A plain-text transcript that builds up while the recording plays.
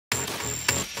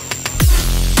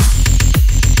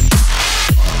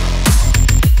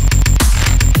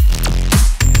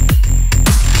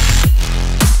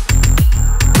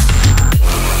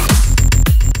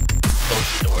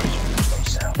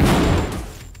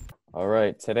All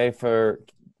right. Today for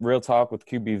Real Talk with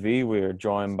QBV, we are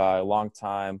joined by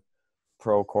longtime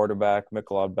pro quarterback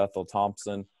McLeod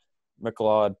Bethel-Thompson.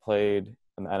 McLeod played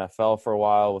in the NFL for a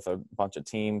while with a bunch of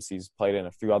teams. He's played in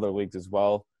a few other leagues as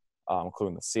well,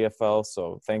 including the CFL.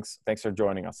 So thanks for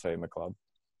joining us today, McLeod.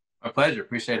 My pleasure.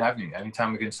 Appreciate having you.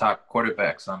 Anytime we can talk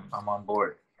quarterbacks, I'm on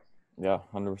board. Yeah,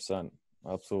 100%.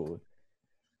 Absolutely.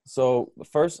 So the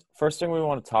first thing we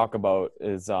want to talk about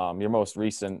is your most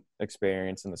recent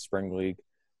experience in the Spring League.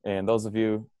 And those of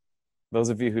you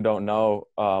who don't know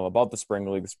about the Spring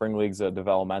League's a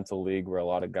developmental league where a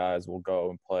lot of guys will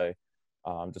go and play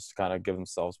just to kind of give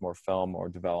themselves more film or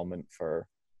development for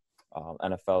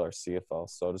NFL or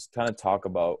CFL. So just kind of talk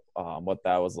about what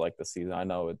that was like this season. I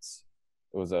know it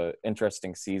was an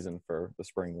interesting season for the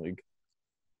Spring League.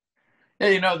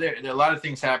 Yeah, there a lot of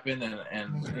things happen,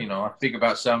 and I'll speak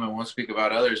about some and won't speak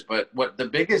about others. But what the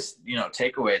biggest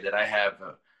takeaway that I have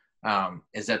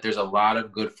is that there's a lot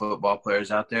of good football players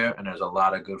out there, and there's a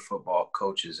lot of good football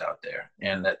coaches out there,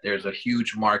 and that there's a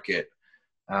huge market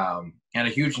and a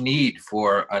huge need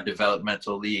for a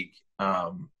developmental league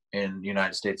in the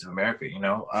United States of America.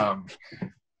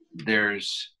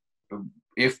 There's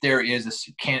if there is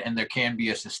there can be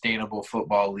a sustainable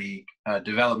football league,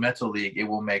 developmental league, it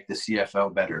will make the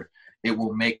CFL better. It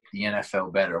will make the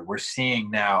NFL better. We're seeing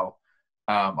now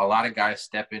a lot of guys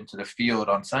step into the field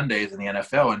on Sundays in the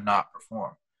NFL and not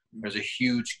perform. There's a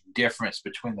huge difference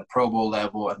between the Pro Bowl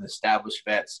level and the established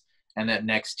vets and that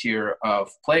next tier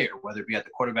of player, whether it be at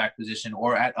the quarterback position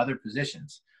or at other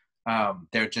positions.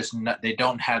 They're just not, they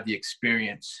don't have the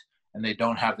experience and they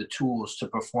don't have the tools to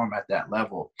perform at that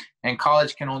level. And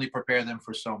college can only prepare them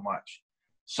for so much.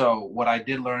 So what I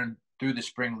did learn through the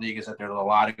Spring League is that there's a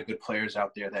lot of good players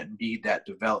out there that need that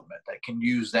development, that can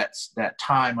use that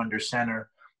time under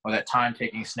center or that time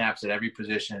taking snaps at every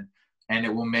position, and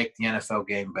it will make the NFL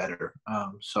game better.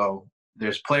 So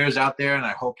there's players out there, and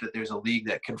I hope that there's a league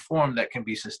that can form that can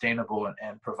be sustainable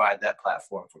and provide that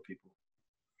platform for people.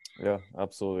 Yeah,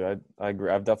 absolutely. I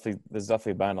agree. There's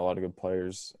definitely been a lot of good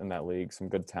players in that league, some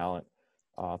good talent.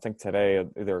 I think today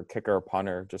either a kicker or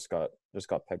punter just got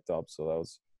picked up, so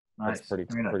Nice. that's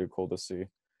pretty cool to see.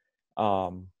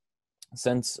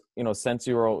 Since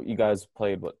you guys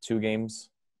played 2 games,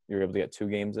 you were able to get 2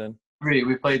 games in. 3.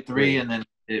 We played 3 and then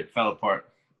it fell apart.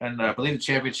 And I believe the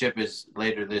championship is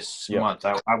later this month.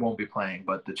 I won't be playing,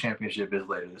 but the championship is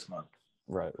later this month.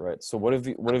 Right. So what have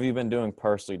you been doing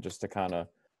personally just to kind of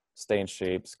stay in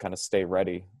shape, kind of stay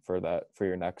ready for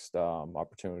your next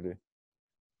opportunity?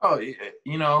 Oh,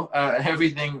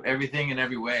 everything in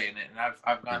every way, and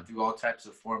I've gone through all types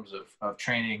of forms of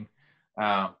training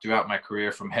throughout my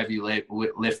career, from heavy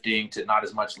lifting to not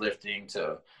as much lifting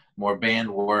to more band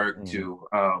work to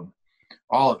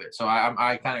all of it. So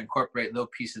I kind of incorporate little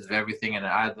pieces of everything and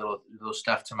I add little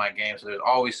stuff to my game. So there's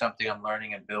always something I'm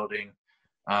learning and building.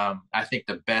 I think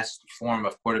the best form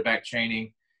of quarterback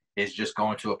training is just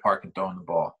going to a park and throwing the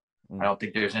ball. I don't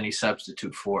think there's any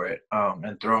substitute for it.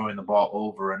 And throwing the ball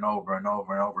over and over and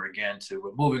over and over again to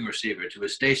a moving receiver, to a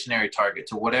stationary target,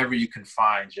 to whatever you can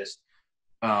find, just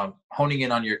honing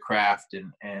in on your craft.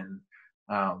 And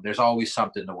there's always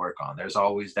something to work on. There's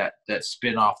always that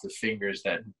spin off the fingers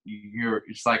that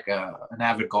it's like an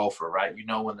avid golfer, right?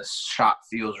 When the shot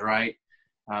feels right,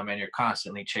 and you're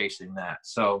constantly chasing that.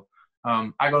 So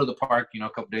I go to the park, a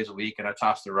couple days a week, and I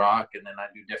toss the rock, and then I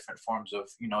do different forms of,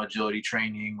 agility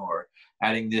training or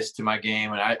adding this to my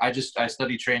game. And I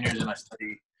study trainers and I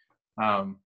study,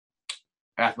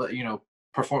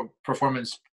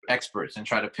 performance experts and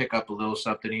try to pick up a little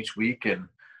something each week. And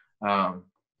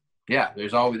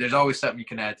there's always something you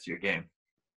can add to your game.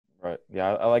 Right.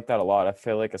 Yeah, I like that a lot. I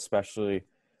feel like especially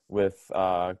with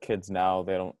kids now,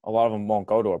 a lot of them won't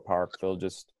go to a park. They'll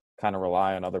just kind of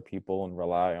rely on other people and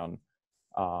rely on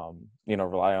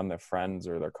their friends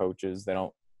or their coaches. A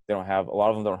lot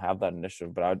of them don't have that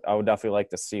initiative, but I would definitely like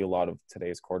to see a lot of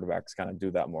today's quarterbacks kind of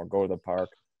do that more. Go to the park,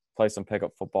 play some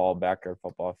pickup football, backyard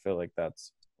football. I feel like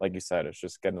that's, like you said, it's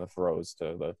just getting the throws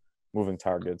to the moving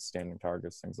targets, standing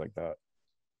targets, things like that.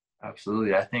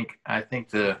 Absolutely. I think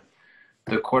the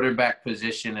quarterback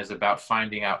position is about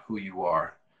finding out who you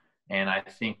are. And I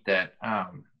think that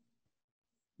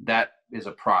that is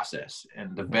a process.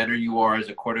 And the better you are as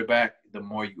a quarterback, the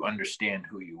more you understand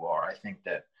who you are. I think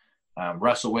that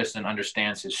Russell Wilson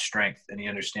understands his strength and he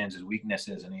understands his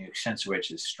weaknesses and he accentuates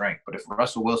his strength. But if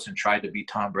Russell Wilson tried to be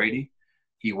Tom Brady,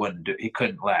 he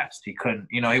couldn't last. He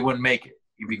wouldn't make it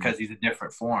because he's a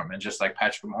different form. And just like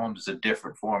Patrick Mahomes is a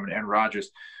different form, and Aaron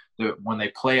Rodgers, when they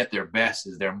play at their best,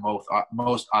 is they're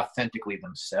most authentically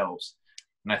themselves.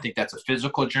 And I think that's a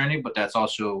physical journey, but that's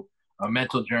also a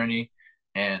mental journey.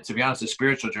 and to be honest, a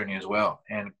spiritual journey as well.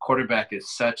 And quarterback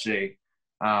is such a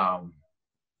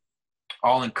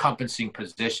all-encompassing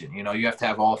position. You know, you have to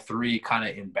have all three kind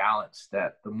of in balance.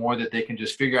 That the more that they can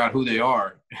just figure out who they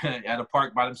are at a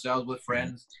park by themselves with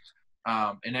friends,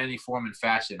 in any form and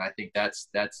fashion, I think that's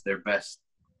their best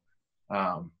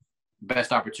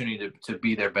opportunity to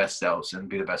be their best selves and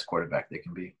be the best quarterback they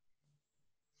can be.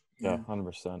 Yeah,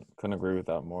 100%. Couldn't agree with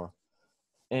that more.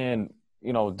 And,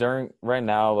 you know, during right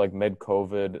now, like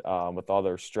mid-COVID, with all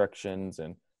the restrictions,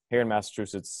 and here in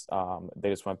Massachusetts, they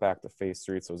just went back to phase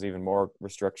 3, so there's even more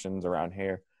restrictions around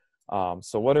here.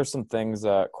 So what are some things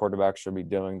that quarterbacks should be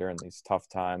doing during these tough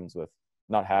times with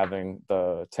not having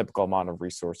the typical amount of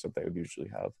resource that they would usually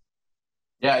have?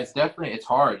 Yeah, it's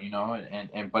hard, you know,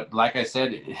 and but like I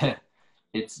said,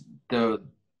 it's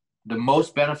the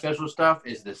most beneficial stuff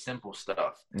is the simple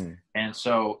stuff. And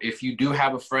so if you do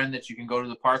have a friend that you can go to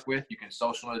the park with, you can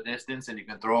social distance and you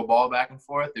can throw a ball back and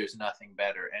forth, there's nothing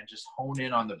better. And just hone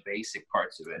in on the basic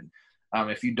parts of it.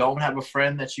 If you don't have a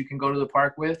friend that you can go to the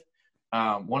park with,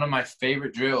 one of my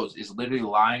favorite drills is literally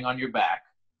lying on your back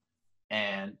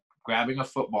and grabbing a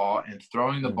football and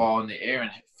throwing the ball in the air and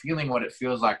feeling what it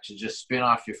feels like to just spin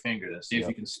off your fingers and see if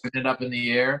you can spin it up in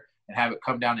the air and have it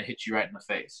come down and hit you right in the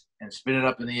face, and spin it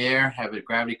up in the air, have it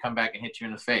gravity come back and hit you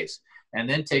in the face, and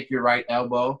then take your right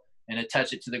elbow and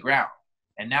attach it to the ground,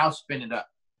 and now spin it up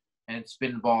and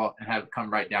spin the ball and have it come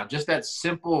right down. Just that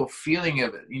simple feeling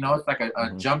of it, you know, it's like a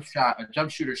jump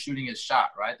shooter shooting his shot,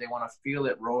 right? They want to feel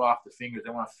it roll off the fingers.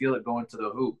 They want to feel it go into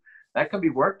the hoop. That can be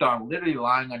worked on literally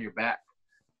lying on your back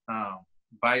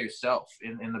by yourself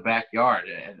in the backyard.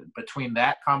 And between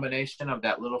that combination of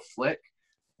that little flick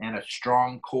and a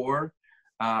strong core,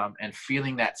 and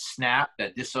feeling that snap,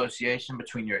 that dissociation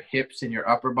between your hips and your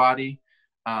upper body,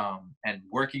 and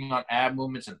working on ab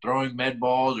movements and throwing med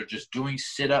balls or just doing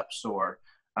sit-ups or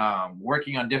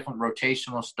working on different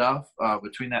rotational stuff,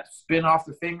 between that spin off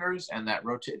the fingers and that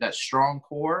strong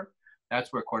core,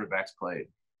 that's where quarterbacks played.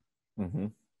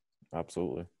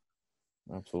 Absolutely.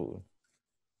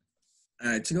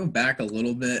 To go back a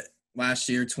little bit, last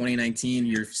year, 2019,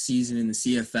 your season in the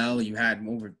CFL, you had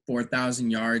over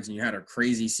 4,000 yards and you had a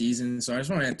crazy season. So I just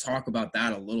wanted to talk about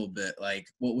that a little bit. Like,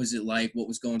 what was it like? What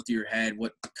was going through your head?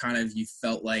 What kind of you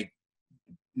felt like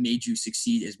made you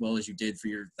succeed as well as you did for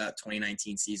that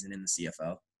 2019 season in the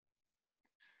CFL?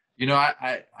 You know,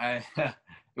 I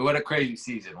what a crazy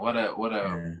season. What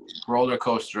a roller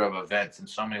coaster of events in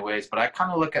so many ways. But I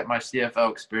kind of look at my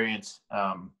CFL experience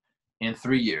in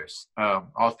 3 years.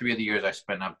 All 3 of the years I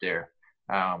spent up there,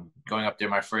 going up there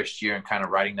my first year and kind of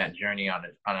riding that journey on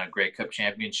a Grey Cup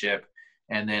championship,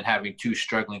 and then having 2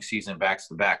 struggling season backs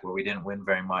to back where we didn't win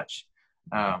very much.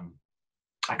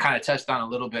 I kind of touched on a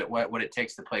little bit what it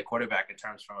takes to play quarterback in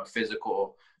terms from a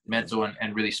physical, mental,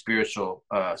 and really spiritual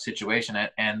situation.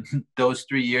 And those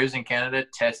 3 years in Canada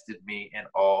tested me in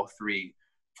all 3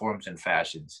 forms and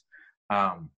fashions.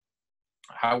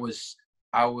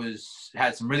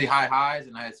 Had some really high highs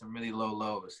and I had some really low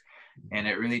lows, and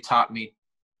it really taught me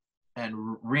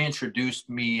and reintroduced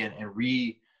me and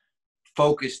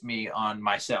refocused me on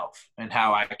myself and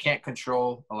how I can't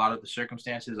control a lot of the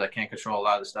circumstances. I can't control a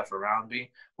lot of the stuff around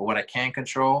me, but what I can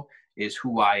control is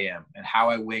who I am and how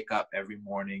I wake up every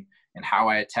morning and how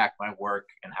I attack my work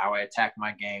and how I attack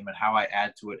my game and how I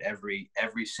add to it every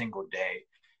single day.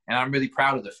 And I'm really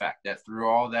proud of the fact that through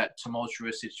all that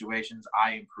tumultuous situations,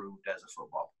 I improved as a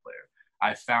football player.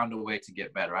 I found a way to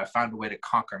get better. I found a way to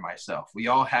conquer myself. We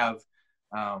all have,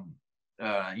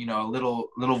 you know, a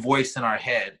little voice in our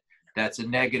head that's a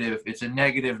negative. It's a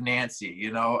negative Nancy.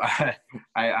 You know, I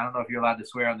don't know if you're allowed to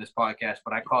swear on this podcast,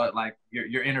 but I call it like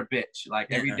your inner bitch.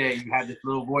 Like every day you have this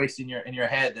little voice in your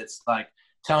head that's like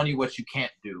telling you what you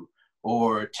can't do,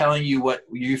 or telling you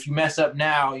if you mess up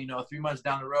now, you know, 3 months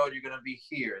down the road, you're going to be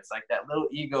here. It's like that little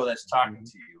ego that's talking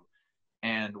to you.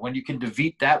 And when you can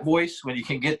defeat that voice, when you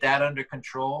can get that under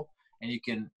control and you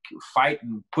can fight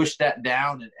and push that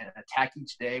down and attack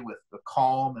each day with a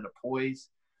calm and a poise,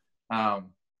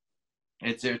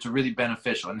 it's really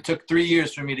beneficial. And it took 3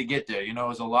 years for me to get there. You know, it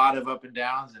was a lot of up and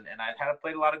downs, and I had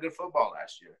played a lot of good football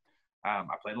last year.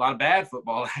 I played a lot of bad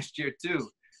football last year too.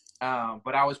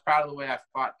 But I was proud of the way I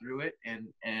fought through it,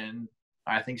 and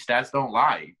I think stats don't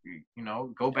lie. You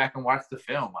know, go back and watch the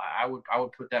film. I would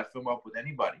put that film up with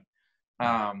anybody,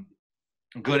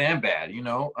 good and bad. You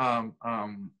know,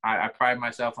 I pride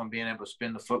myself on being able to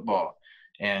spin the football,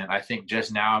 and I think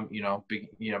just now,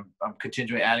 I'm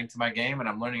continually adding to my game, and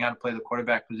I'm learning how to play the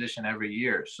quarterback position every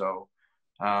year. So,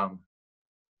 I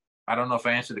don't know if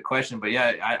I answered the question, but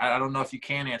yeah, I don't know if you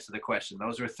can answer the question.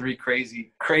 Those were 3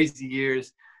 crazy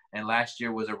years. and last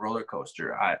year was a roller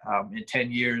coaster. In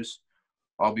 10 years,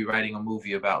 I'll be writing a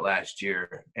movie about last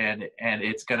year, and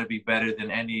it's going to be better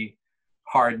than any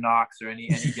Hard Knocks or any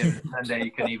given Sunday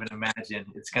you can even imagine.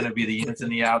 It's going to be the ins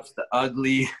and the outs, the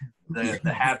ugly, the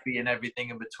happy, and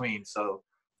everything in between. So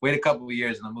wait a couple of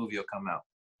years and the movie will come out.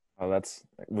 Oh,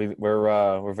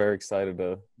 we're very excited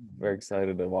to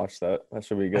watch that. That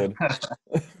should be good.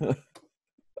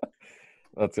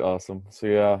 That's awesome. So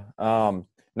yeah,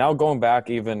 now going back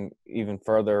even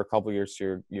further, a couple of years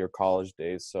to your college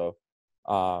days. So,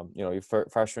 your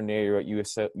freshman year, you're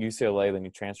at UCLA, then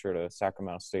you transfer to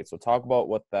Sacramento State. So talk about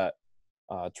what that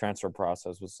transfer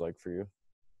process was like for you.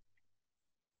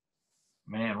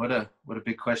 Man, what a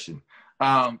big question.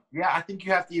 Yeah, I think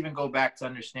you have to even go back to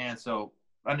understand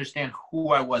who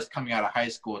I was coming out of high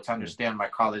school to understand my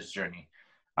college journey.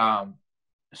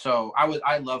 So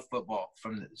I love football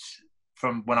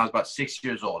from when I was about 6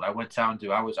 years old. I was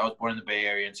born in the Bay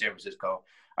Area in San Francisco.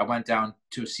 I went down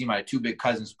to see my two big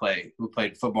cousins play, who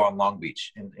played football in Long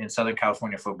Beach in Southern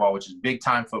California football, which is big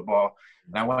time football.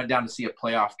 And I went down to see a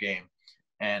playoff game.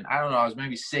 And I don't know, I was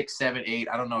maybe 6, 7, 8.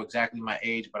 I don't know exactly my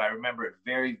age, but I remember it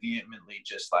very vehemently,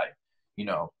 just like,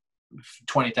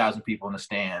 20,000 people in the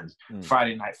stands,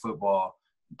 Friday night football,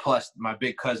 plus my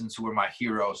big cousins who were my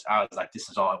heroes. I was like, this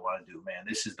is all I want to do, man.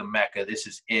 This is the Mecca. This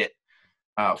is it.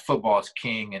 Football is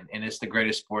king, and it's the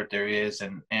greatest sport there is.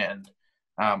 And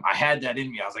I had that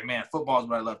in me. I was like, man, football is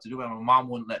what I love to do. And my mom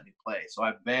wouldn't let me play. So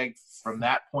I begged from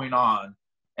that point on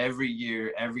every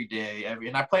year, every day,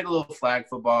 and I played a little flag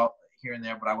football here and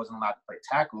there, but I wasn't allowed to play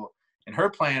tackle. And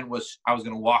her plan was I was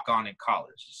going to walk on in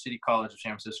college. City College of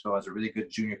San Francisco has a really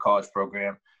good junior college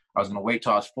program. I was going to wait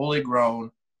till I was fully grown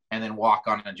and then walk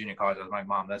on in junior college. I was like,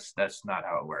 Mom, that's not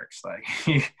how it works. Like,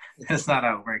 that's not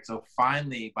how it works. So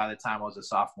finally, by the time I was a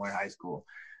sophomore in high school,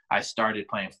 I started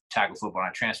playing tackle football. And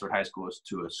I transferred high schools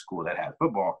to a school that had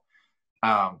football.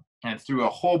 And through a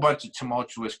whole bunch of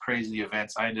tumultuous, crazy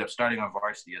events, I ended up starting on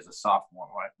varsity as a sophomore,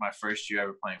 my first year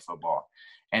ever playing football.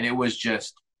 And it was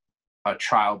just a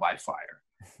trial by fire.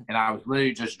 And I was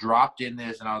literally just dropped in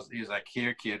this, and he was like,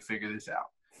 here, kid, figure this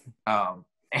out.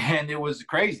 And it was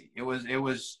crazy. It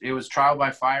was trial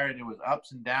by fire, and it was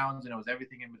ups and downs, and it was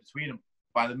everything in between. And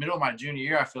by the middle of my junior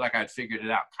year, I feel like I'd figured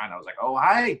it out. Kind of, I was like, oh,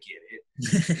 I get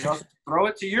it. Throw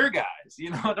it to your guys.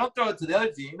 Don't throw it to the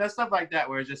other team. Stuff like that,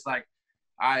 where it's just like,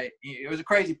 it was a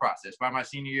crazy process. By my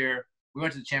senior year, we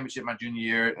went to the championship my junior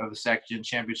year of the section,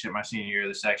 championship my senior year of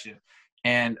the section.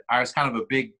 And I was kind of a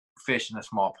big fish in a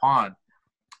small pond.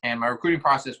 And my recruiting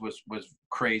process was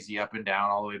crazy, up and down,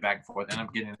 all the way back and forth. And I'm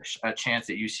getting a chance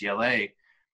at UCLA.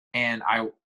 And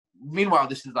meanwhile,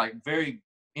 this is like very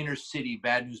inner city,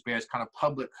 Bad News Bears kind of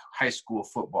public high school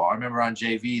football. I remember on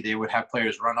JV, they would have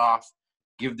players run off,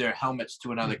 give their helmets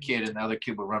to another kid, and the other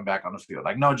kid would run back on the field.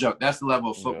 Like, no joke. That's the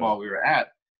level of football we were at.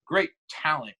 Great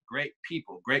talent, great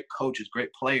people, great coaches,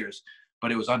 great players,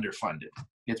 but it was underfunded.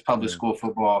 It's public school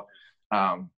football.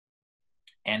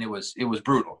 And it was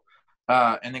brutal.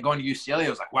 And then going to UCLA, I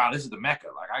was like, wow, this is the Mecca.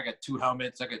 Like, I got 2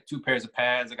 helmets, I got 2 pairs of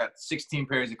pads, I got 16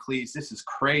 pairs of cleats. This is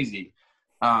crazy.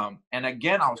 And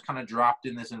again, I was kind of dropped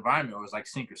in this environment. It was like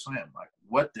sink or swim. Like,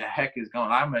 what the heck is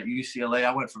going on? I'm at UCLA.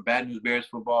 I went from Bad News Bears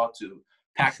football to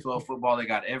Pac-12 football. They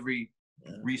got every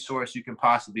resource you can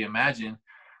possibly imagine.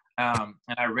 And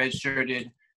I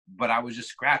redshirted, but I was just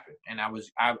scrapping. And I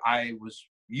was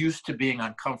used to being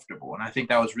uncomfortable. And I think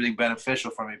that was really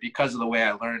beneficial for me because of the way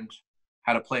I learned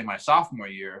how to play my sophomore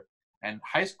year and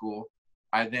high school.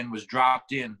 I then was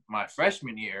dropped in my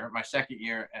freshman year, my second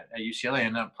year at UCLA. I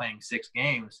ended up playing 6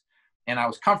 games, and I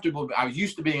was comfortable. I was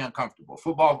used to being uncomfortable.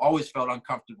 Football always felt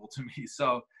uncomfortable to me.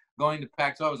 So going to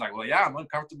Pac-12, I was like, well, yeah, I'm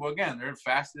uncomfortable again. They're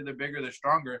faster, they're bigger, they're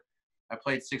stronger. I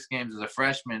played 6 games as a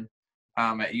freshman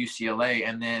at UCLA,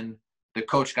 and then the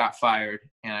coach got fired,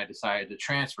 and I decided to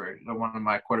transfer. One of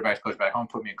my quarterbacks coach back home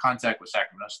put me in contact with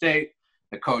Sacramento State.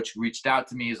 The coach reached out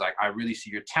to me. He's like, I really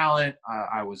see your talent.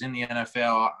 I was in the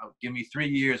NFL. Give me 3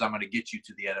 years. I'm going to get you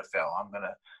to the NFL.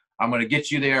 I'm going to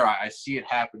get you there. I see it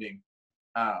happening.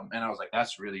 And I was like,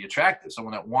 that's really attractive.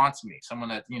 Someone that wants me, someone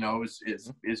that,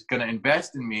 is going to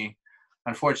invest in me.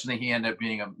 Unfortunately, he ended up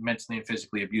being a mentally and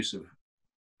physically abusive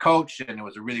coach. And it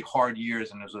was a really hard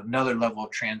years. And there was another level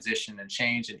of transition and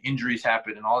change, and injuries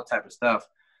happened and all that type of stuff.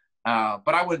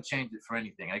 But I wouldn't change it for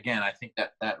anything. Again, I think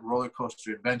that roller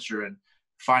coaster adventure and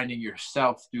finding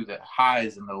yourself through the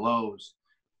highs and the lows,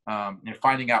 and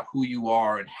finding out who you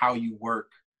are and how you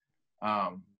work,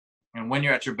 and when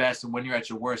you're at your best and when you're at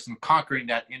your worst, and conquering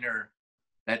that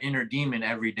inner demon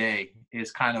every day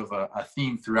is kind of a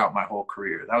theme throughout my whole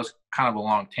career. That was kind of a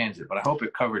long tangent, but I hope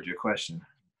it covered your question.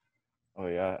 Oh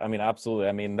yeah, I mean, absolutely.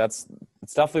 I mean, it's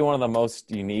definitely one of the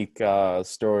most unique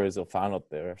stories you'll find out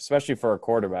there, especially for a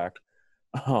quarterback.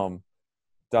 Um,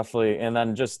 Definitely. And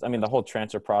then just, I mean, the whole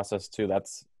transfer process too,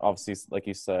 that's obviously, like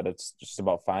you said, it's just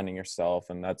about finding yourself.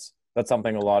 And that's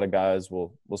something a lot of guys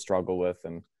will struggle with.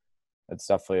 And it's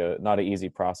definitely not an easy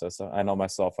process. I know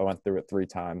myself, I went through it 3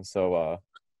 times. So,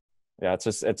 yeah,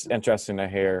 it's interesting to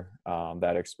hear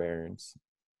that experience.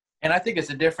 And I think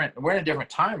we're in a different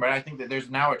time, right? I think that there's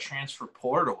now a transfer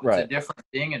portal. It's a Right. different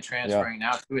thing in Yeah. transferring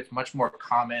now too. It's much more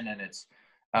common, and it's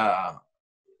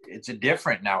a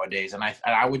different nowadays. And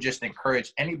I would just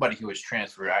encourage anybody who is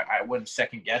transferred. I wouldn't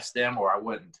second guess them, or I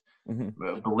wouldn't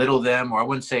belittle them, or I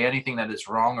wouldn't say anything that is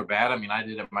wrong or bad. I mean, I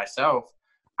did it myself.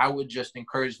 I would just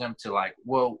encourage them to, like,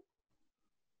 well,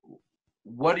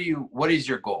 what is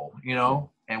your goal,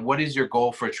 and what is your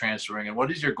goal for transferring, and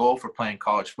what is your goal for playing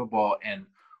college football, and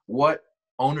what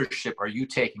ownership are you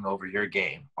taking over your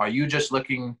game? Are you just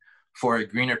looking for a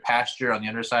greener pasture on the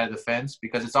other side of the fence?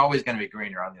 Because it's always going to be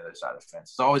greener on the other side of the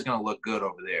fence. It's always going to look good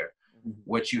over there.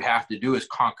 What you have to do is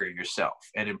conquer yourself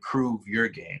and improve your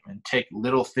game and take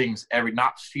little things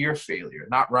not fear failure,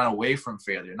 not run away from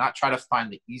failure, not try to find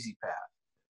the easy path.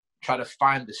 Try to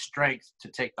find the strength to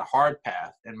take the hard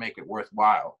path and make it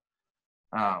worthwhile.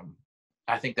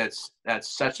 I think that's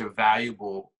such a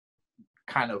valuable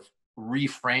kind of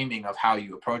reframing of how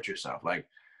you approach yourself. Like,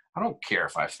 I don't care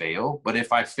if I fail, but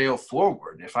if I fail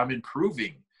forward, if I'm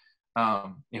improving,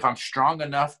 if I'm strong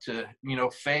enough to,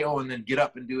 fail and then get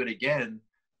up and do it again,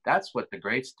 that's what the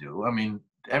greats do. I mean,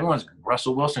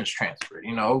 Russell Wilson's transferred,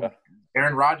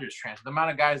 Aaron Rodgers transferred. The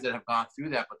amount of guys that have gone through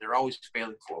that, but they're always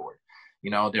failing forward.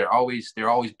 They're always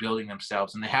building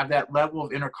themselves, and they have that level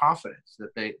of inner confidence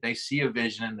that they see a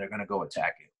vision and they're going to go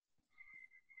attack it.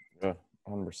 Yeah,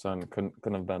 100%.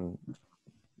 Couldn't have been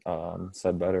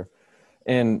said better.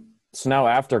 And so now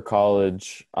after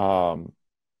college, what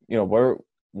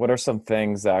are some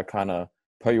things that kind of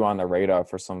put you on the radar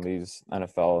for some of these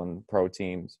NFL and pro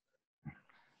teams?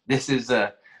 This is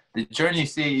the journey.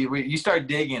 See, you start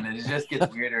digging, and it just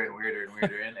gets weirder and weirder and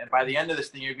weirder. And by the end of this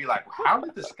thing, you'd be like, "How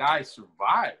did this guy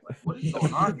survive? Like, what is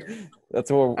going on here?" That's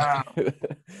what.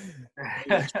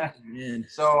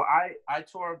 So I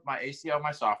tore my ACL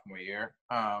my sophomore year.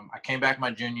 I came back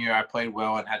my junior year. I played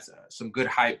well and had some good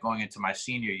hype going into my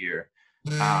senior year.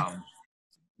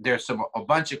 There's a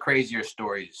bunch of crazier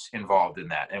stories involved in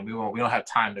that, and we don't have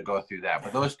time to go through that.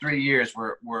 But those 3 years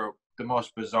were the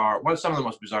most bizarre. Some of the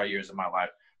most bizarre years of my life.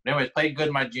 But anyways, played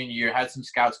good my junior year. Had some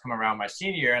scouts come around my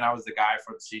senior year, and I was the guy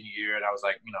for the senior year. And I was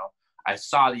like, I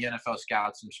saw the NFL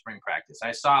scouts in spring practice. I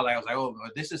was like, oh,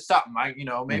 this is something.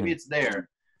 Maybe it's there.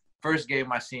 First game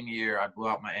my senior year, I blew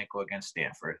out my ankle against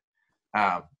Stanford.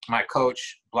 My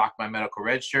coach blocked my medical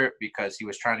red shirt because he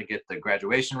was trying to get the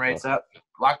graduation rates up.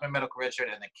 Blocked my medical red shirt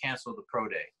and then canceled the pro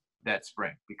day that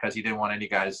spring because he didn't want any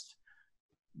guys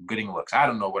getting looks. I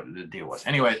don't know what the deal was.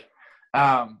 Anyway,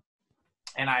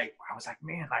 and I was like,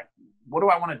 man, like, what do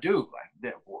I want to do?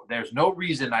 Like, there's no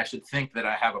reason I should think that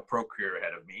I have a pro career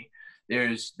ahead of me.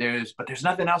 But there's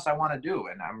nothing else I want to do.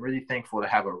 And I'm really thankful to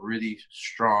have a really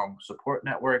strong support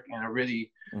network and a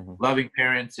really loving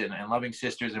parents and loving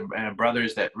sisters and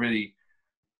brothers that really,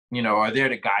 are there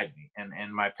to guide me.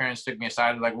 And my parents took me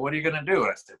aside and like, well, what are you going to do?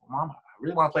 And I said, well, Mom, I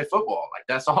really want to play football. Like,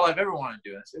 that's all I've ever wanted to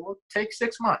do. And I said, well, take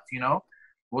 6 months,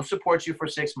 we'll support you for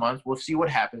 6 months. We'll see what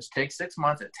happens. Take 6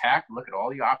 months, attack, look at all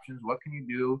the options. What can you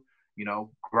do?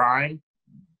 Grind,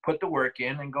 put the work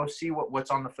in and go see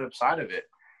what's on the flip side of it.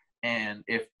 And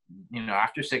if,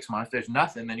 after 6 months, there's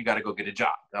nothing, then you got to go get a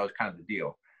job. That was kind of the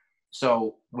deal.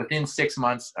 So within 6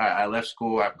 months, I left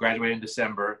school. I graduated in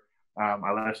December.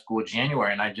 I left school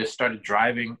January, and I just started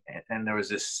driving. And there was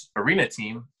this arena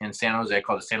team in San Jose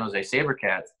called the San Jose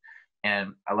SaberCats.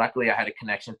 And luckily, I had a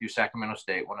connection through Sacramento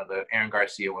State. Aaron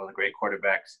Garcia, one of the great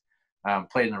quarterbacks,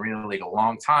 played in the Arena League a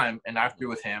long time. And I threw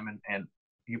with him, and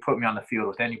you put me on the field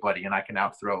with anybody and I can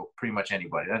outthrow pretty much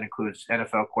anybody. That includes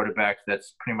NFL quarterbacks.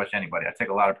 That's pretty much anybody. I take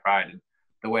a lot of pride in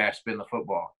the way I spin the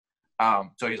football.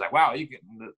 So he's like, wow, you can,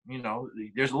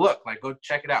 there's a look, like, go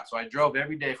check it out. So I drove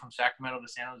every day from Sacramento to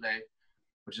San Jose,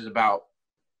 which is about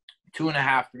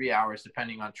 2.5, 3 hours,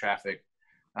 depending on traffic,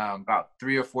 about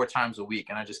 3 or 4 times a week.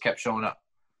 And I just kept showing up.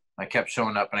 I kept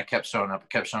showing up and I kept showing up.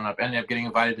 Ended up getting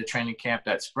invited to training camp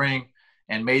that spring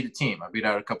and made the team. I beat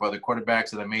out a couple other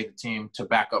quarterbacks and I made the team to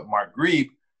back up Mark Grebe,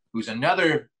 who's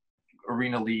another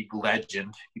Arena League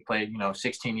legend. He played,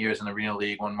 16 years in the Arena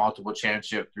League, won multiple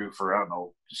championships, threw for,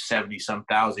 70-some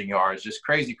thousand yards, just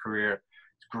crazy career.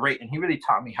 It's great. And he really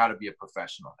taught me how to be a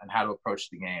professional and how to approach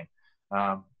the game,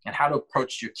 and how to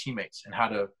approach your teammates and how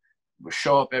to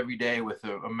show up every day with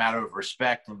a matter of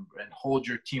respect and hold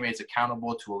your teammates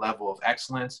accountable to a level of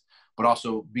excellence, but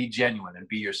also be genuine and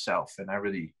be yourself. And I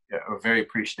really am very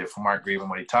appreciative for Mark Green and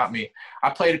what he taught me. I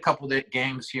played a couple of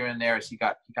games here and there as he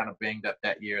kind of banged up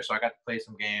that year. So I got to play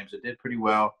some games. I did pretty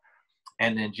well.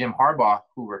 And then Jim Harbaugh,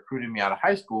 who recruited me out of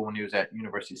high school when he was at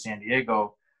University of San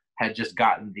Diego, had just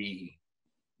gotten the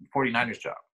 49ers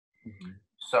job. Mm-hmm.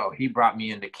 So he brought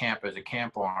me into camp as a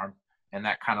camp arm. And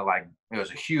that kind of it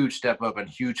was a huge step up and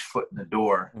huge foot in the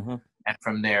door. Mm-hmm. And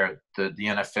from there, the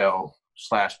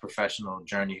NFL/professional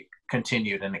journey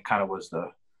continued, and it kind of was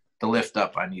the lift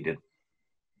up I needed.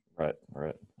 Right.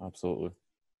 Absolutely.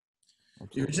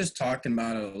 You were just talking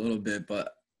about it a little bit,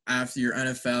 but after your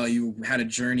NFL, you had a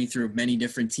journey through many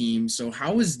different teams. So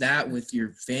how was that with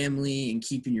your family and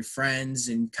keeping your friends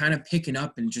and kind of picking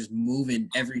up and just moving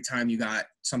every time you got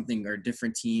something or a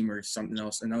different team or something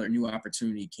else, another new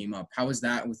opportunity came up? How was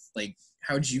that with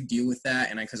how did you deal with that?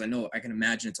 And because I know I can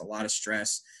imagine it's a lot of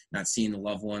stress not seeing the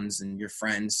loved ones and your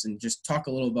friends, and just talk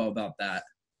a little bit about that.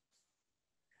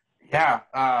 Yeah,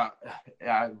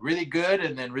 really good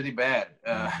and then really bad.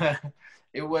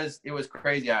 It was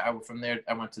crazy. From there,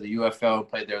 I went to the UFL,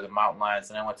 played there with the Mountain Lions,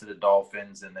 and I went to the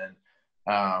Dolphins, and then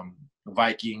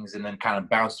Vikings, and then kind of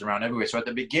bounced around everywhere. So at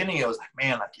the beginning, it was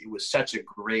it was such a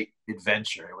great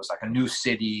adventure. It was like a new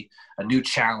city, a new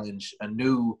challenge, a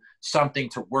new something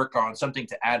to work on, something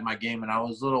to add my game. And I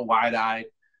was a little wide-eyed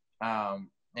and,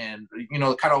 kind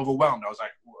of overwhelmed. I was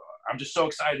like, I'm just so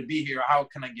excited to be here. How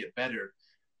can I get better?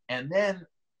 And then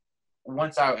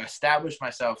once I established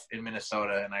myself in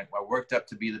Minnesota and I worked up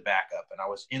to be the backup, and I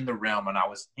was in the realm and I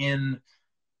was in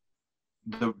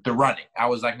the running, I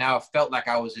was now it felt like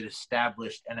I was an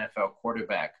established NFL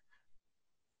quarterback.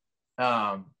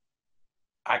 I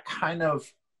kind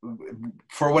of,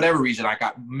 for whatever reason, I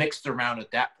got mixed around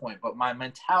at that point, but my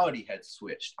mentality had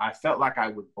switched. I felt like I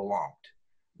belonged.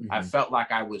 Mm-hmm. I felt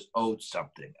like I was owed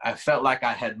something. I felt like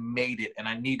I had made it and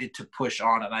I needed to push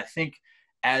on. And I think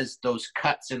as those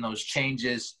cuts and those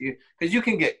changes, because you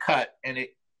can get cut and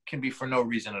it can be for no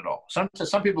reason at all. Some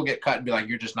people get cut and be like,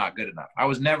 you're just not good enough. I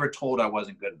was never told I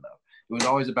wasn't good enough. It was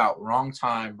always about wrong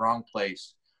time, wrong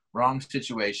place, wrong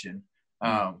situation.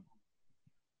 Wrong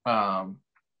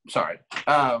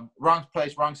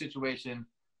place, wrong situation.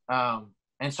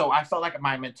 And so I felt like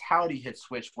my mentality had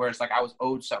switched, where it's like I was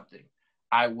owed something.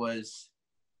 I was,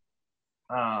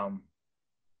 and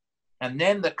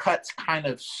then the cuts kind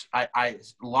of, I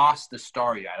lost the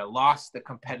starry eye. I lost the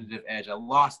competitive edge. I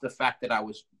lost the fact that I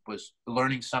was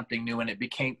learning something new, and it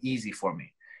became easy for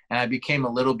me. And I became a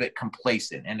little bit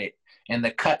complacent. And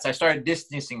the cuts, I started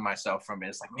distancing myself from it.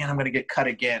 It's like, man, I'm going to get cut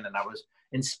again. And I was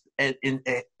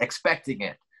expecting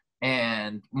it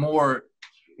and more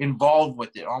involved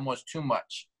with it, almost too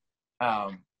much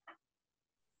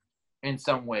in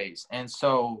some ways. And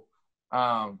so,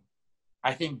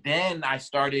 I think then I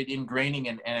started ingraining,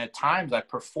 and at times I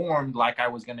performed like I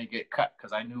was going to get cut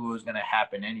because I knew it was going to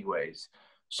happen anyways.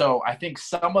 So I think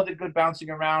some of the good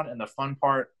bouncing around and the fun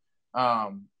part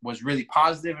was really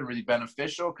positive and really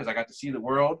beneficial because I got to see the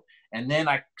world. And then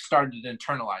I started to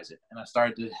internalize it, and I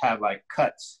started to have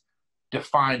cuts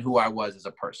define who I was as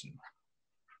a person.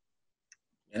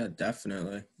 Yeah,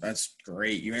 definitely. That's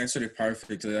great. You answered it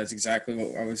perfectly. That's exactly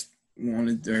what I was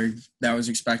wanted there. That I was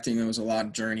expecting. There was a lot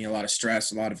of journey, a lot of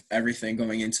stress, a lot of everything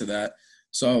going into that.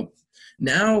 So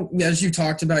now, as you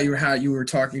talked about, you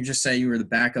just say you were the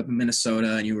backup in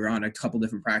Minnesota and you were on a couple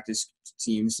different practice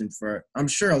teams. And I'm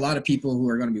sure a lot of people who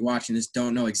are going to be watching this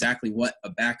don't know exactly what a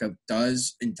backup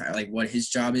does and what his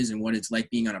job is and what it's like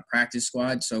being on a practice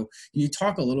squad. So can you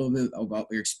talk a little bit about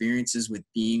your experiences with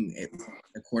being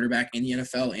a quarterback in the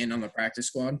NFL and on the practice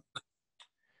squad?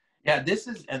 Yeah, this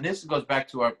goes back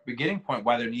to our beginning point,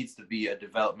 why there needs to be a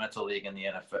developmental league in the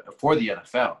NFL for the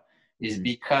NFL, is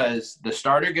because the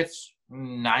starter gets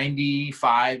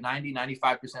 95%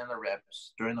 of the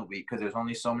reps during the week because there's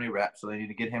only so many reps, so they need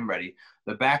to get him ready.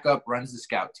 The backup runs the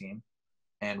scout team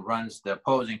and runs the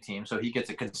opposing team, so he gets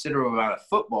a considerable amount of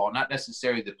football, not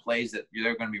necessarily the plays that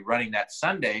they're going to be running that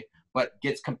Sunday, but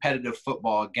gets competitive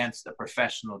football against a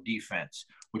professional defense,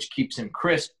 which keeps him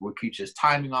crisp, which keeps his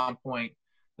timing on point.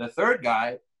 The third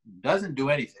guy doesn't do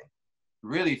anything,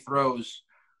 really throws,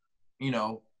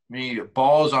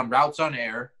 balls on routes on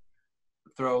air,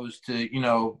 throws to,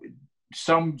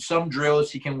 some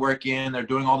drills he can work in. They're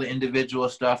doing all the individual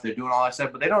stuff. They're doing all that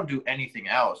stuff, but they don't do anything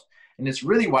else. And it's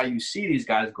really why you see these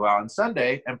guys go out on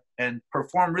Sunday and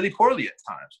perform really poorly at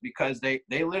times, because they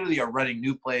literally are running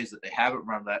new plays that they haven't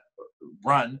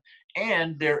run,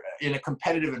 and they're in a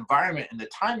competitive environment, and the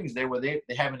timing's there where they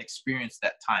haven't experienced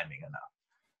that timing enough.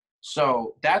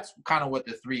 So that's kind of what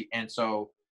the three. And so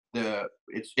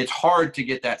it's hard to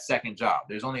get that second job.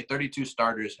 There's only 32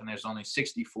 starters and there's only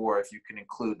 64 if you can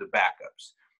include the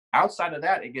backups. Outside of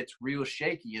that, it gets real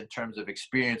shaky in terms of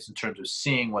experience, in terms of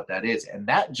seeing what that is. And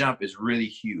that jump is really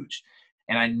huge.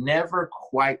 And I never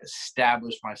quite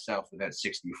established myself with that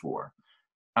 64.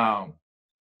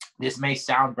 This may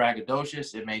sound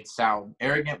braggadocious. It may sound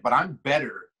arrogant, but I'm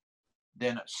better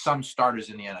than some starters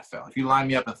in the NFL. If you line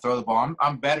me up and throw the ball,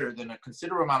 I'm better than a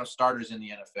considerable amount of starters in the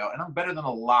NFL, and I'm better than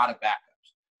a lot of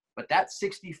backups. But that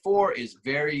 64 is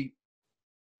very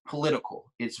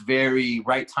political. It's very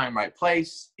right time, right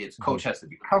place. It's coach has to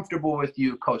be comfortable with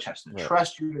you. Coach has to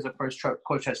trust you as a first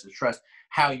coach has to trust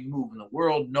how you move in the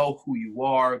world, know who you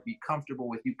are, be comfortable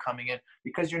with you coming in,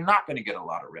 because you're not going to get a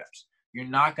lot of reps. You're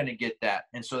not going to get that.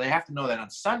 And so they have to know that on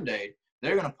Sunday,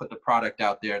 they're going to put the product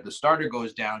out there. The starter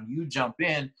goes down. You jump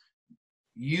in.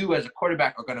 You as a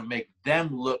quarterback are going to make them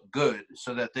look good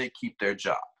so that they keep their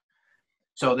job.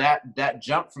 So that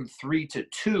jump from 3 to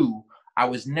 2, I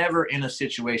was never in a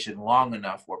situation long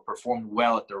enough or performed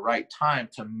well at the right time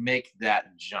to make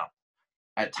that jump.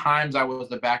 At times, I was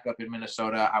the backup in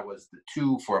Minnesota. I was the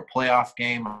 2 for a playoff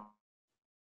game.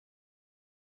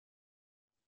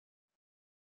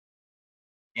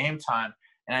 Game time,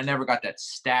 and I never got that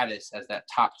status as that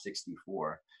top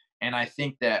 64. And I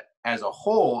think that as a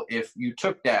whole, if you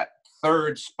took that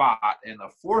 3rd spot and the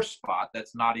 4th spot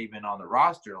that's not even on the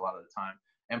roster a lot of the time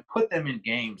and put them in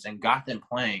games and got them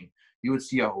playing, you would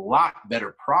see a lot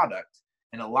better product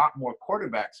and a lot more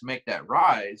quarterbacks make that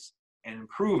rise and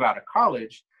improve out of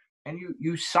college. And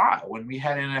you saw it when we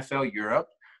had NFL Europe.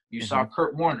 You saw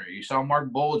Kurt Warner. You saw Mark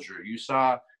Bolger. You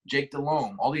saw Jake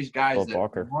Delhomme. All these guys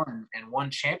that won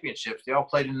championships. They all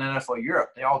played in NFL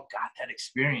Europe. They all got that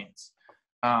experience.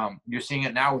 You're seeing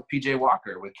it now with P.J.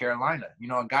 Walker with Carolina. You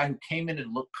know, a guy who came in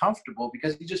and looked comfortable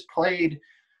because he just played,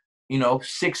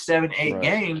 6, 7, 8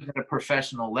 games at a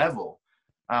professional level.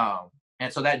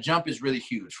 And so that jump is really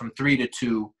huge from 3 to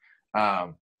 2.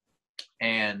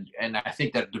 And I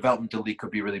think that developmental league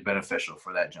could be really beneficial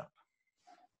for that jump.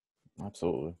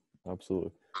 Absolutely.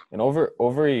 And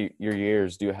over your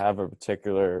years, do you have a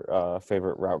particular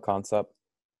favorite route concept?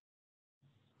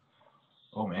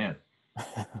 Oh man,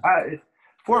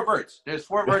 4 verts. There's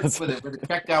 4 verts with a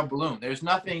check down balloon. There's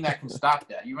nothing that can stop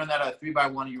that. You run that out of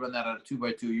 3x1, you run that out of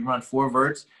 2x2. You run 4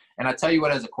 verts, and I tell you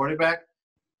what, as a quarterback,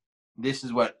 this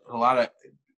is what a lot of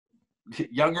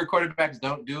younger quarterbacks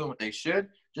don't do and what they should.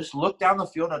 Just look down the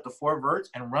field at the 4 verts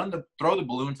and throw the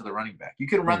balloon to the running back. You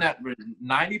can run that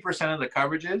 90% of the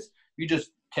coverages. You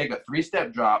just take a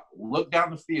 3-step drop, look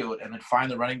down the field, and then find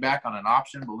the running back on an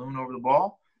option balloon over the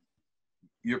ball.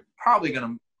 You're probably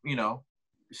going to,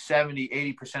 70,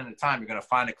 80% of the time, you're going to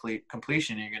find a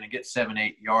completion. And you're going to get 7,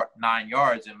 8, 9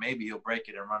 yards, and maybe you'll break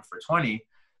it and run for 20.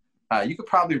 You could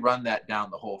probably run that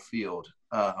down the whole field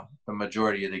the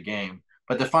majority of the game.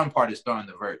 But the fun part is throwing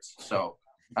the verts. So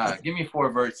give me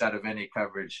 4 verts out of any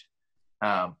coverage.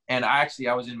 And I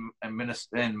was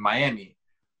in Miami,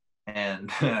 and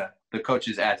the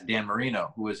coaches asked Dan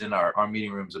Marino, who was in our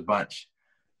meeting rooms a bunch.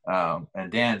 And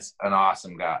Dan's an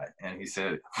awesome guy. And he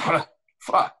said,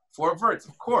 fuck, 4 verts,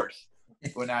 of course,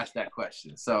 when asked that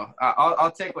question. So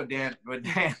I'll take what Dan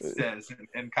says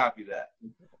and copy that.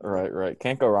 Right.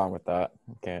 Can't go wrong with that.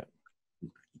 Can't.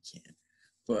 You can't.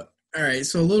 But, all right,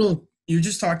 so you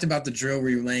just talked about the drill where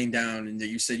you're laying down and that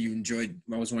you said you enjoyed,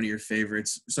 what was one of your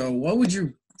favorites. So what would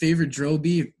your favorite drill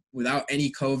be without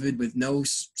any COVID, with no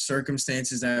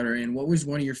circumstances that are in? What was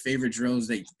one of your favorite drills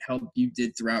that you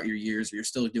did throughout your years, or you're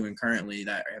still doing currently,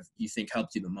 that you think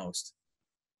helped you the most?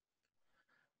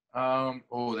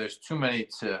 There's too many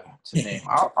to name.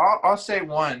 I'll say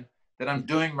one that I'm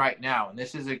doing right now, and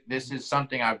this is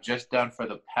something I've just done for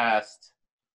the past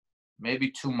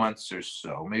maybe 2 months or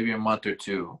so, maybe a month or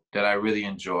 2, that I really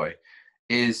enjoy.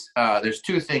 Is there's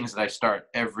 2 things that I start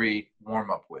every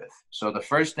warm-up with. So the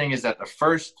first thing is that the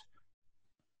first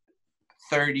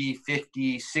 30,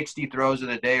 50, 60 throws of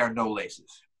the day are no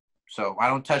laces. So I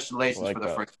don't touch the laces for the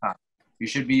first time. You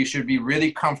should be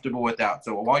really comfortable with that.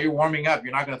 So while you're warming up,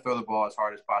 you're not going to throw the ball as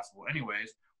hard as possible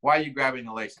anyways. Why are you grabbing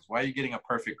the laces? Why are you getting a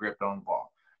perfect grip on the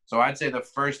ball? So I'd say the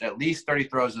first at least 30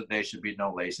 throws of the day should be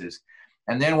no laces.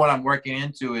 And then what I'm working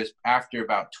into is after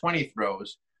about 20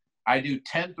 throws, I do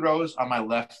 10 throws on my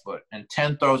left foot and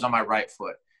 10 throws on my right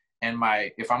foot. And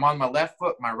if I'm on my left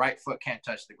foot, my right foot can't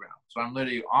touch the ground. So I'm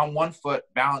literally on one foot,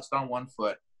 balanced on one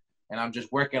foot, and I'm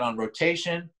just working on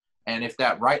rotation. And if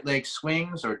that right leg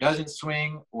swings or doesn't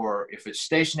swing, or if it's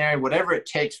stationary, whatever it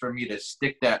takes for me to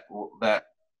stick that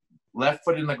left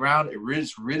foot in the ground, it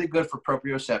is really good for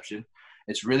proprioception.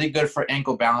 It's really good for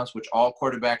ankle balance, which all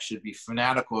quarterbacks should be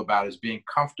fanatical about, is being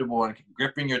comfortable and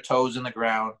gripping your toes in the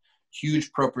ground.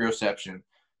 Huge proprioception.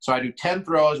 So I do 10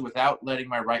 throws without letting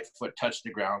my right foot touch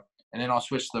the ground. And then I'll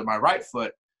switch to my right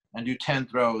foot and do 10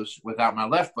 throws without my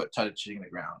left foot touching the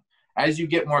ground. As you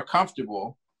get more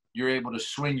comfortable, you're able to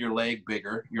swing your leg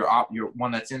bigger. Your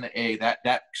one that's in the A,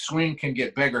 that swing can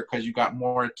get bigger because you got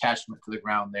more attachment to the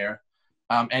ground there.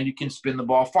 And you can spin the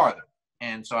ball farther.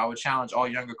 And so I would challenge all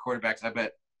younger quarterbacks. I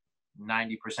bet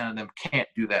 90% of them can't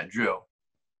do that drill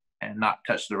and not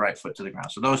touch the right foot to the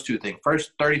ground. So those two things.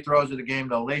 First 30 throws of the game,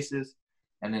 no laces,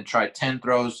 and then try 10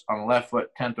 throws on the left foot,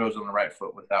 10 throws on the right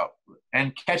foot without –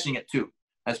 and catching it too.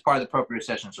 That's part of the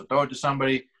proprioception. So throw it to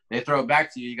somebody, they throw it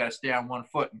back to you, you got to stay on one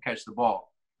foot and catch the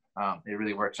ball. It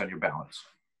really works on your balance.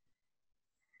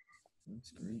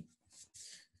 That's great.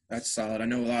 That's solid. I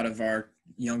know a lot of our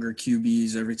younger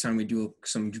QBs, every time we do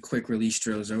some quick release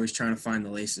drills, they're always trying to find the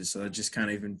laces. So it just kind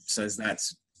of even says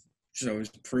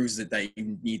proves that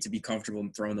you need to be comfortable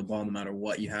in throwing the ball no matter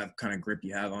what you have, kind of grip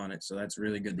you have on it. So that's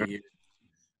really good to hear.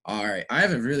 All right. I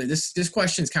haven't really – this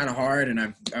question's kind of hard,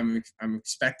 and I'm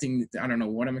expecting – I don't know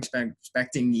what I'm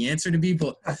expecting the answer to be,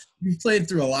 but you've played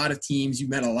through a lot of teams. You've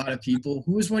met a lot of people.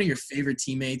 Who is one of your favorite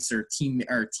teammates or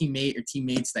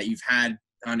teammates that you've had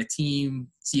on a team,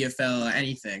 CFL,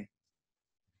 anything?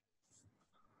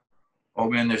 Oh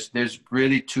man, there's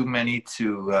really too many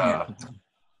to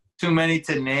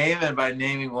name, and by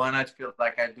naming one, I feel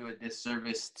like I do a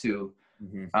disservice to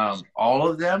all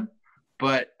of them.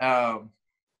 But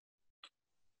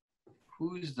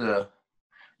who's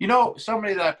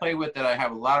somebody that I play with that I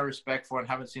have a lot of respect for and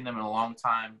haven't seen them in a long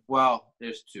time? Well,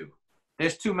 there's two.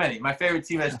 There's too many. My favorite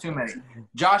team has too many.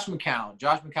 Josh McCown.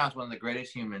 Josh McCown's one of the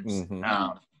greatest humans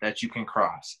that you can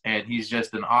cross. And he's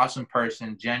just an awesome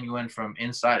person, genuine from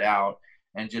inside out,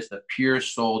 and just a pure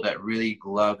soul that really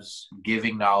loves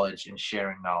giving knowledge and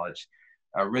sharing knowledge.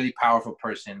 A really powerful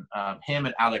person. Him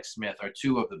and Alex Smith are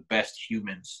two of the best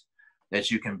humans that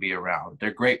you can be around.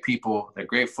 They're great people. They're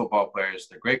great football players.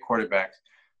 They're great quarterbacks.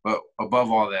 But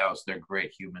above all else, they're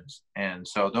great humans. And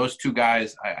so those two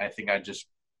guys, I think I just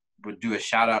would do a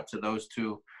shout out to those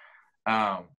two.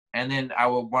 And then I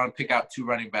would want to pick out two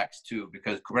running backs too,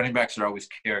 because running backs are always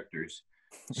characters.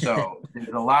 So there's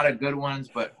a lot of good ones,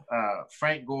 but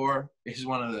Frank Gore is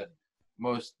one of the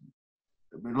most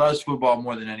loves football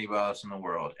more than anybody else in the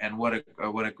world. And what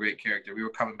a great character. We were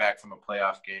coming back from a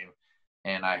playoff game,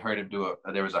 and I heard him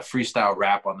there was a freestyle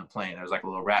rap on the plane. There was like a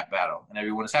little rap battle, and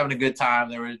everyone was having a good time.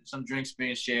 There were some drinks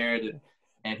being shared,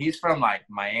 and he's from like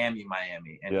Miami.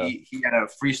 And he had a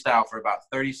freestyle for about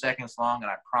 30 seconds long. And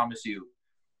I promise you,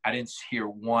 I didn't hear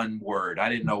one word. I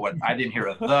didn't hear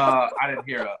a the, I didn't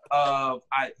hear a of.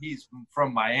 He's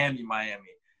from Miami.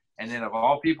 And then of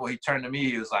all people, he turned to me.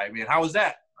 He was like, man, how was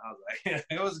that? I was like,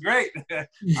 it was great. I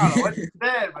don't know what you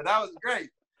said, but that was great.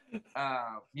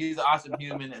 He's an awesome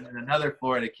human. And then another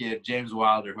Florida kid, James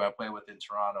Wilder, who I play with in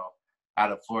Toronto,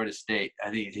 out of Florida State.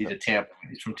 I think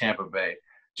he's from Tampa Bay.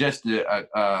 Just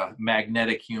a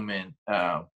magnetic human,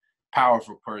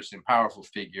 powerful person, powerful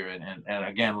figure, and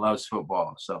again, loves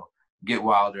football. So get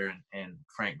Wilder and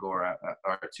Frank Gore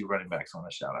are two running backs I want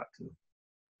to shout out to.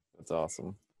 That's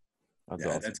awesome.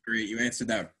 Awesome. That's great. You answered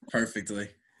that perfectly.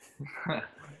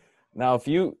 Now,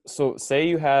 say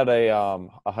you had a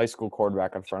high school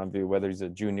quarterback in front of you, whether he's a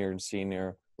junior and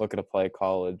senior, looking to play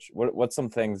college, what's some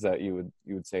things that you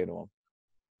would say to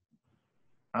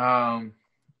him?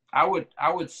 I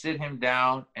would sit him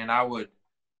down and I would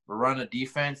run a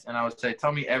defense, and I would say,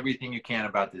 tell me everything you can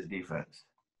about this defense.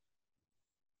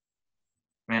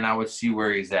 And I would see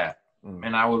where he's at.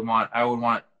 And I would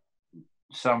want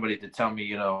somebody to tell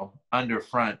me, under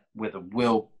front with a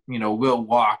will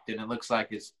walked, and it looks like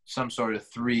it's some sort of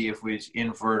 3 if we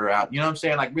invert or out. You know what I'm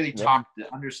saying? Like really talk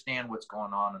to understand what's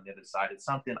going on the other side. It's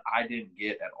something I didn't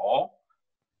get at all.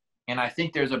 And I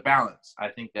think there's a balance. I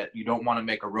think that you don't want to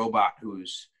make a robot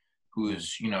who's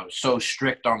so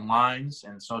strict on lines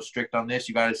and so strict on this.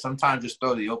 You got to sometimes just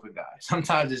throw the open guy.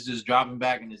 Sometimes it's just dropping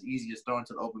back and it's easy as throwing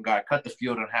to the open guy, cut the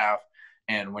field in half.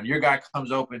 And when your guy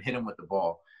comes open, hit him with the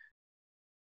ball.